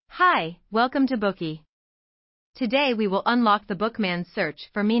Hi, welcome to Bookie. Today we will unlock the Bookman's Search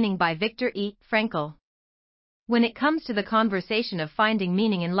for Meaning by Viktor E. Frankl. When it comes to the conversation of finding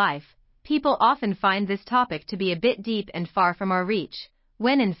meaning in life, people often find this topic to be a bit deep and far from our reach,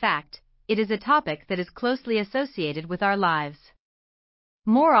 when in fact, it is a topic that is closely associated with our lives.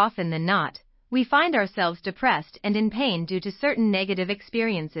 More often than not, we find ourselves depressed and in pain due to certain negative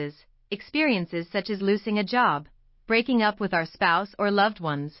experiences such as losing a job, breaking up with our spouse or loved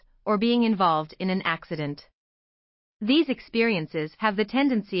ones, or being involved in an accident. These experiences have the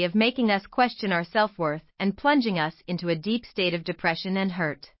tendency of making us question our self-worth and plunging us into a deep state of depression and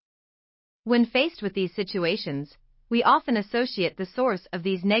hurt. When faced with these situations, we often associate the source of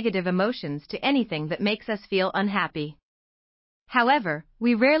these negative emotions to anything that makes us feel unhappy. However,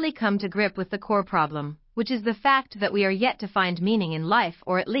 we rarely come to grip with the core problem, which is the fact that we are yet to find meaning in life,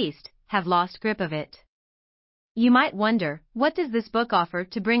 or at least, have lost grip of it. You might wonder, what does this book offer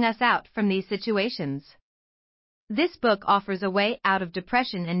to bring us out from these situations? This book offers a way out of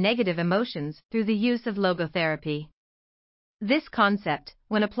depression and negative emotions through the use of logotherapy. This concept,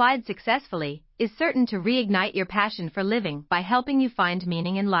 when applied successfully, is certain to reignite your passion for living by helping you find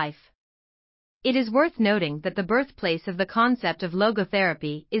meaning in life. It is worth noting that the birthplace of the concept of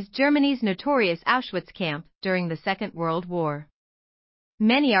logotherapy is Germany's notorious Auschwitz camp during the Second World War.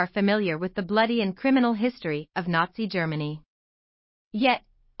 Many are familiar with the bloody and criminal history of Nazi Germany. Yet,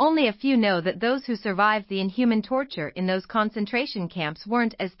 only a few know that those who survived the inhuman torture in those concentration camps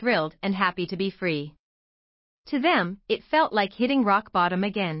weren't as thrilled and happy to be free. To them, it felt like hitting rock bottom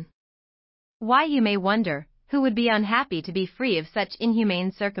again. Why, you may wonder, who would be unhappy to be free of such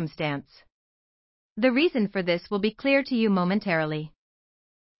inhumane circumstance? The reason for this will be clear to you momentarily.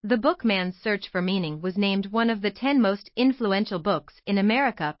 The Bookman's Search for Meaning was named one of the 10 most influential books in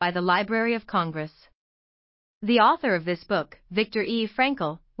America by the Library of Congress. The author of this book, Viktor E.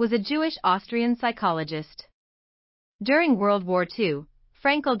 Frankl, was a Jewish Austrian psychologist. During World War II,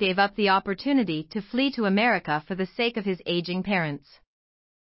 Frankl gave up the opportunity to flee to America for the sake of his aging parents.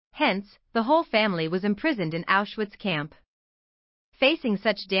 Hence, the whole family was imprisoned in Auschwitz camp. Facing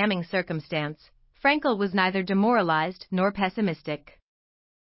such damning circumstance, Frankl was neither demoralized nor pessimistic.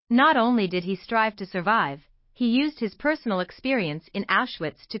 Not only did he strive to survive, he used his personal experience in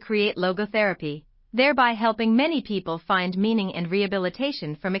Auschwitz to create logotherapy, thereby helping many people find meaning and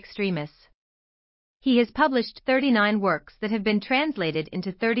rehabilitation from extremists. He has published 39 works that have been translated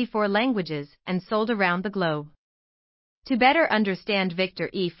into 34 languages and sold around the globe. To better understand Viktor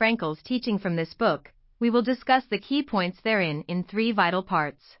E. Frankl's teaching from this book, we will discuss the key points therein in 3 vital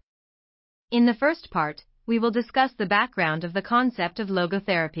parts. In the first part, we will discuss the background of the concept of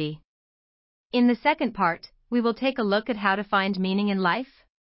logotherapy. In the second part, we will take a look at how to find meaning in life.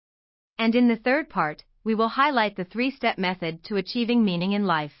 And in the third part, we will highlight the 3-step method to achieving meaning in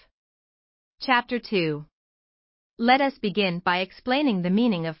life. Chapter 2. Let us begin by explaining the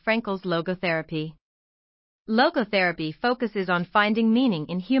meaning of Frankl's logotherapy. Logotherapy focuses on finding meaning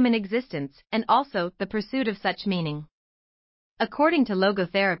in human existence and also the pursuit of such meaning. According to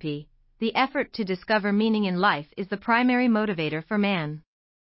logotherapy, the effort to discover meaning in life is the primary motivator for man.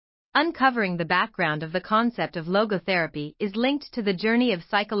 Uncovering the background of the concept of logotherapy is linked to the journey of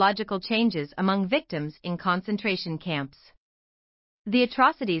psychological changes among victims in concentration camps. The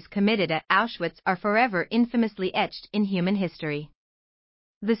atrocities committed at Auschwitz are forever infamously etched in human history.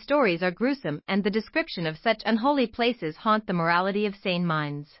 The stories are gruesome and the description of such unholy places haunt the morality of sane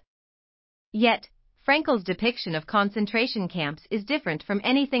minds. Yet, Frankl's depiction of concentration camps is different from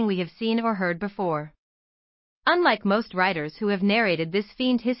anything we have seen or heard before. Unlike most writers who have narrated this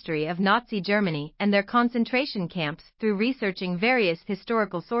fiend history of Nazi Germany and their concentration camps through researching various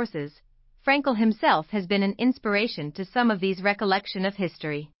historical sources, Frankl himself has been an inspiration to some of these recollections of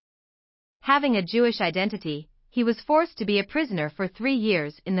history. Having a Jewish identity, he was forced to be a prisoner for 3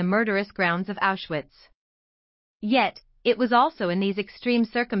 years in the murderous grounds of Auschwitz. Yet, it was also in these extreme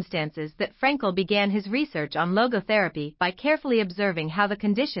circumstances that Frankl began his research on logotherapy by carefully observing how the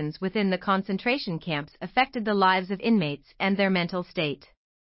conditions within the concentration camps affected the lives of inmates and their mental state.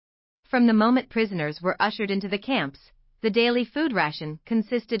 From the moment prisoners were ushered into the camps, the daily food ration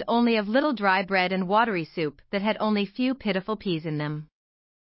consisted only of little dry bread and watery soup that had only few pitiful peas in them.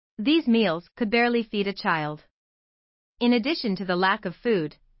 These meals could barely feed a child. In addition to the lack of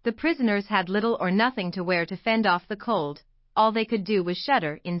food, the prisoners had little or nothing to wear to fend off the cold. All they could do was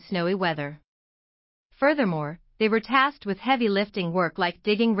shudder in snowy weather. Furthermore, they were tasked with heavy lifting work like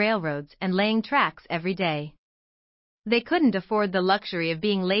digging railroads and laying tracks every day. They couldn't afford the luxury of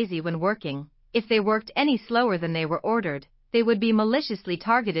being lazy when working. If they worked any slower than they were ordered, they would be maliciously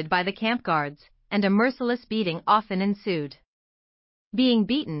targeted by the camp guards, and a merciless beating often ensued. Being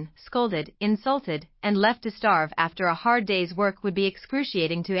beaten, scolded, insulted, and left to starve after a hard day's work would be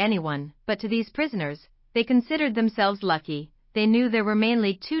excruciating to anyone, but to these prisoners, they considered themselves lucky. They knew there were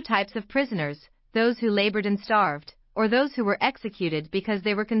mainly two types of prisoners, those who labored and starved, or those who were executed because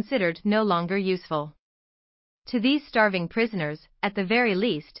they were considered no longer useful. To these starving prisoners, at the very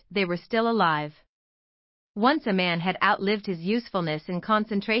least, they were still alive. Once a man had outlived his usefulness in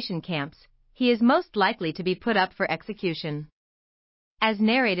concentration camps, he is most likely to be put up for execution. As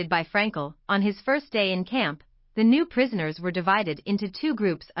narrated by Frankl, on his first day in camp, the new prisoners were divided into two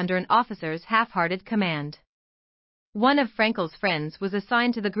groups under an officer's half-hearted command. One of Frankl's friends was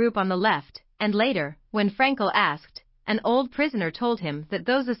assigned to the group on the left, and later, when Frankl asked, an old prisoner told him that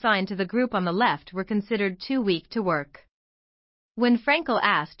those assigned to the group on the left were considered too weak to work. When Frankl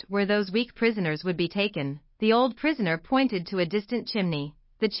asked where those weak prisoners would be taken, the old prisoner pointed to a distant chimney,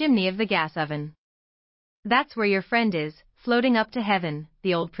 the chimney of the gas oven. "That's where your friend is, floating up to heaven,"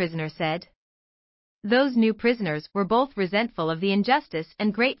 the old prisoner said. Those new prisoners were both resentful of the injustice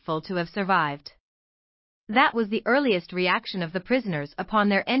and grateful to have survived. That was the earliest reaction of the prisoners upon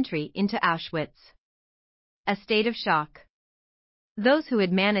their entry into Auschwitz. A state of shock. Those who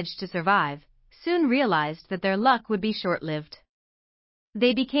had managed to survive soon realized that their luck would be short-lived.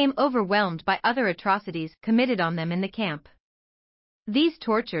 They became overwhelmed by other atrocities committed on them in the camp. These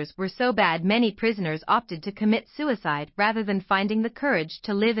tortures were so bad many prisoners opted to commit suicide rather than finding the courage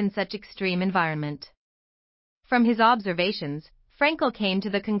to live in such extreme environment. From his observations, Frankl came to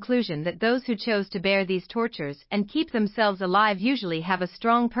the conclusion that those who chose to bear these tortures and keep themselves alive usually have a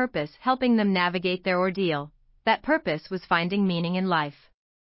strong purpose helping them navigate their ordeal. That purpose was finding meaning in life.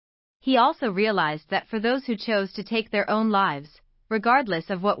 He also realized that for those who chose to take their own lives, regardless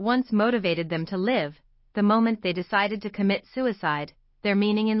of what once motivated them to live, the moment they decided to commit suicide, their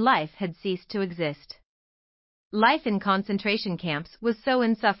meaning in life had ceased to exist. Life in concentration camps was so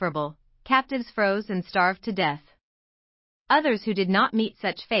insufferable, captives froze and starved to death. Others who did not meet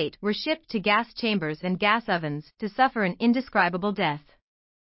such fate were shipped to gas chambers and gas ovens to suffer an indescribable death.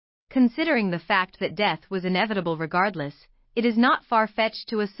 Considering the fact that death was inevitable regardless, it is not far-fetched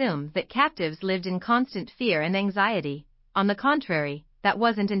to assume that captives lived in constant fear and anxiety. On the contrary, that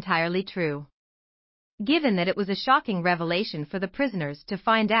wasn't entirely true. Given that it was a shocking revelation for the prisoners to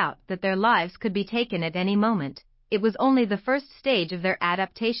find out that their lives could be taken at any moment, it was only the first stage of their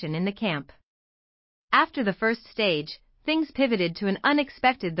adaptation in the camp. After the first stage, things pivoted to an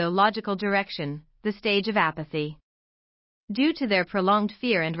unexpected though logical direction, the stage of apathy. Due to their prolonged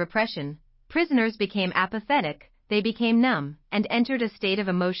fear and repression, prisoners became apathetic, they became numb, and entered a state of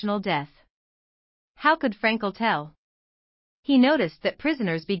emotional death. How could Frankl tell? He noticed that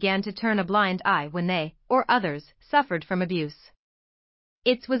prisoners began to turn a blind eye when they, or others, suffered from abuse.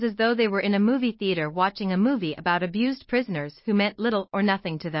 It was as though they were in a movie theater watching a movie about abused prisoners who meant little or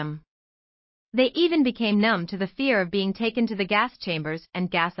nothing to them. They even became numb to the fear of being taken to the gas chambers and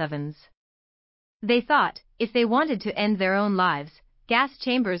gas ovens. They thought, if they wanted to end their own lives, gas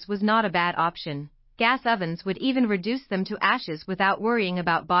chambers was not a bad option. Gas ovens would even reduce them to ashes without worrying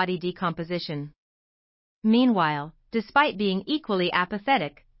about body decomposition. Meanwhile, despite being equally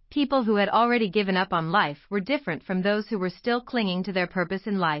apathetic, people who had already given up on life were different from those who were still clinging to their purpose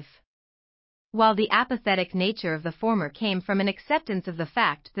in life. While the apathetic nature of the former came from an acceptance of the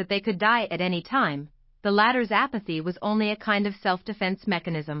fact that they could die at any time, the latter's apathy was only a kind of self-defense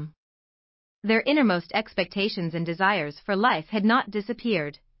mechanism. Their innermost expectations and desires for life had not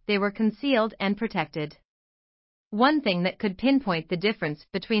disappeared, they were concealed and protected. One thing that could pinpoint the difference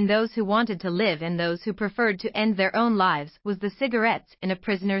between those who wanted to live and those who preferred to end their own lives was the cigarettes in a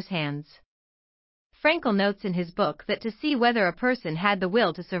prisoner's hands. Frankl notes in his book that to see whether a person had the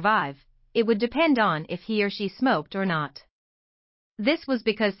will to survive, it would depend on if he or she smoked or not. This was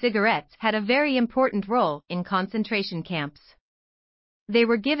because cigarettes had a very important role in concentration camps. They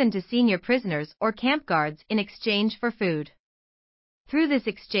were given to senior prisoners or camp guards in exchange for food. Through this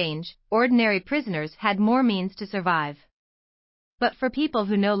exchange, ordinary prisoners had more means to survive. But for people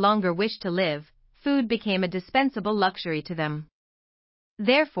who no longer wished to live, food became a dispensable luxury to them.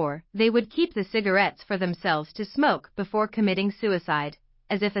 Therefore, they would keep the cigarettes for themselves to smoke before committing suicide,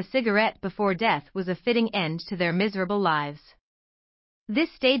 as if a cigarette before death was a fitting end to their miserable lives.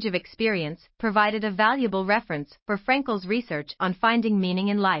 This stage of experience provided a valuable reference for Frankl's research on finding meaning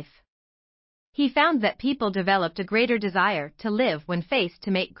in life. He found that people developed a greater desire to live when faced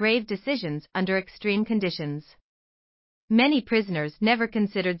to make grave decisions under extreme conditions. Many prisoners never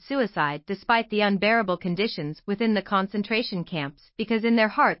considered suicide despite the unbearable conditions within the concentration camps because in their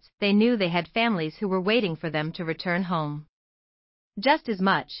hearts they knew they had families who were waiting for them to return home. Just as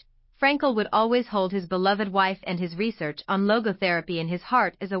much, Frankl would always hold his beloved wife and his research on logotherapy in his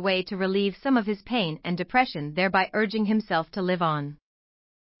heart as a way to relieve some of his pain and depression, thereby urging himself to live on.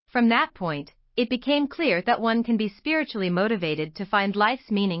 From that point, it became clear that one can be spiritually motivated to find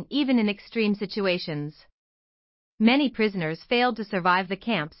life's meaning even in extreme situations. Many prisoners failed to survive the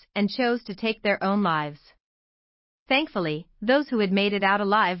camps and chose to take their own lives. Thankfully, those who had made it out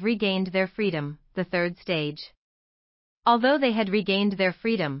alive regained their freedom, the third stage. Although they had regained their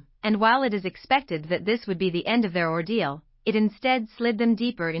freedom, and while it is expected that this would be the end of their ordeal, it instead slid them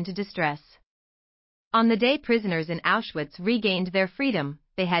deeper into distress. On the day prisoners in Auschwitz regained their freedom,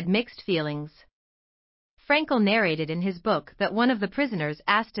 they had mixed feelings. Frankl narrated in his book that one of the prisoners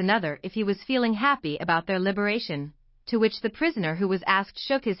asked another if he was feeling happy about their liberation, to which the prisoner who was asked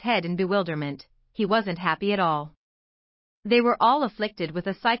shook his head in bewilderment. He wasn't happy at all. They were all afflicted with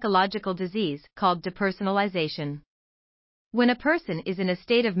a psychological disease called depersonalization. When a person is in a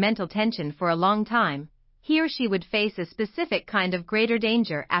state of mental tension for a long time, he or she would face a specific kind of greater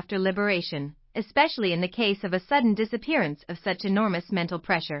danger after liberation, especially in the case of a sudden disappearance of such enormous mental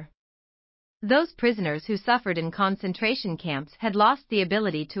pressure. Those prisoners who suffered in concentration camps had lost the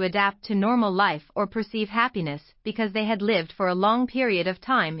ability to adapt to normal life or perceive happiness because they had lived for a long period of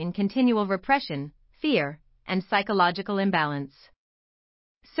time in continual repression, fear, and psychological imbalance.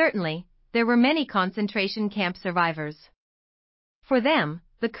 Certainly, there were many concentration camp survivors. For them,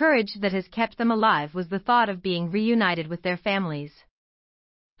 the courage that has kept them alive was the thought of being reunited with their families.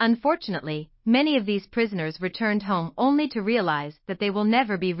 Unfortunately, many of these prisoners returned home only to realize that they will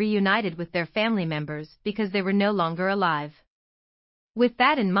never be reunited with their family members because they were no longer alive. With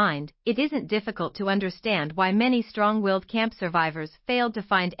that in mind, it isn't difficult to understand why many strong-willed camp survivors failed to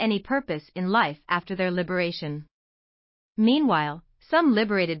find any purpose in life after their liberation. Meanwhile, some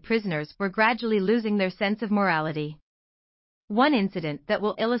liberated prisoners were gradually losing their sense of morality. One incident that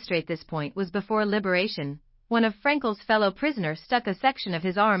will illustrate this point was before liberation. One of Frankl's fellow prisoners stuck a section of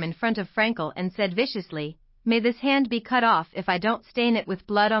his arm in front of Frankl and said viciously, "May this hand be cut off if I don't stain it with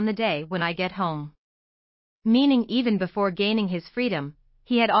blood on the day when I get home." Meaning even before gaining his freedom,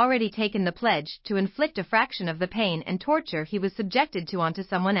 he had already taken the pledge to inflict a fraction of the pain and torture he was subjected to onto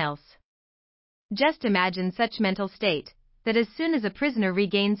someone else. Just imagine such mental state, that as soon as a prisoner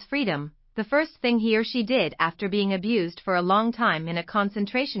regains freedom, the first thing he or she did after being abused for a long time in a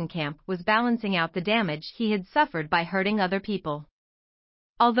concentration camp was balancing out the damage he had suffered by hurting other people.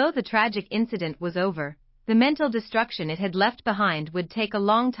 Although the tragic incident was over, the mental destruction it had left behind would take a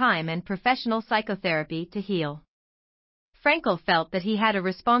long time and professional psychotherapy to heal. Frankl felt that he had a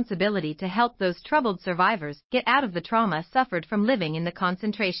responsibility to help those troubled survivors get out of the trauma suffered from living in the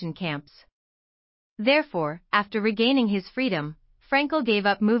concentration camps. Therefore, after regaining his freedom, Frankl gave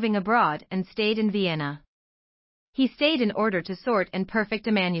up moving abroad and stayed in Vienna. He stayed in order to sort and perfect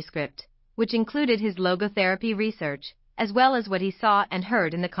a manuscript, which included his logotherapy research, as well as what he saw and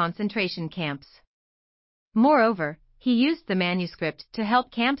heard in the concentration camps. Moreover, he used the manuscript to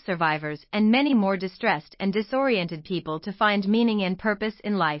help camp survivors and many more distressed and disoriented people to find meaning and purpose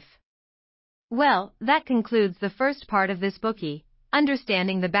in life. Well, that concludes the first part of this bookie,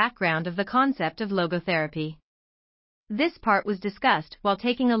 understanding the background of the concept of logotherapy. This part was discussed while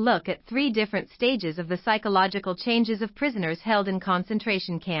taking a look at 3 different stages of the psychological changes of prisoners held in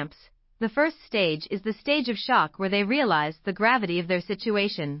concentration camps. The first stage is the stage of shock where they realize the gravity of their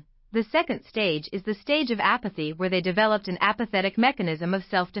situation. The second stage is the stage of apathy where they developed an apathetic mechanism of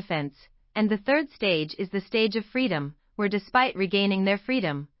self-defense. And the third stage is the stage of freedom, where despite regaining their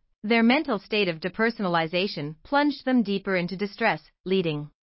freedom, their mental state of depersonalization plunged them deeper into distress, leading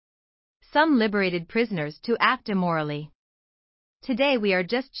some liberated prisoners to act immorally. Today we are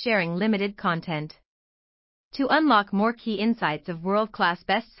just sharing limited content. To unlock more key insights of world-class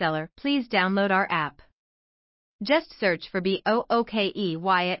bestseller, please download our app. Just search for BOOKEY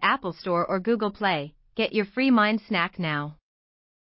at Apple Store or Google Play. Get your free mind snack now.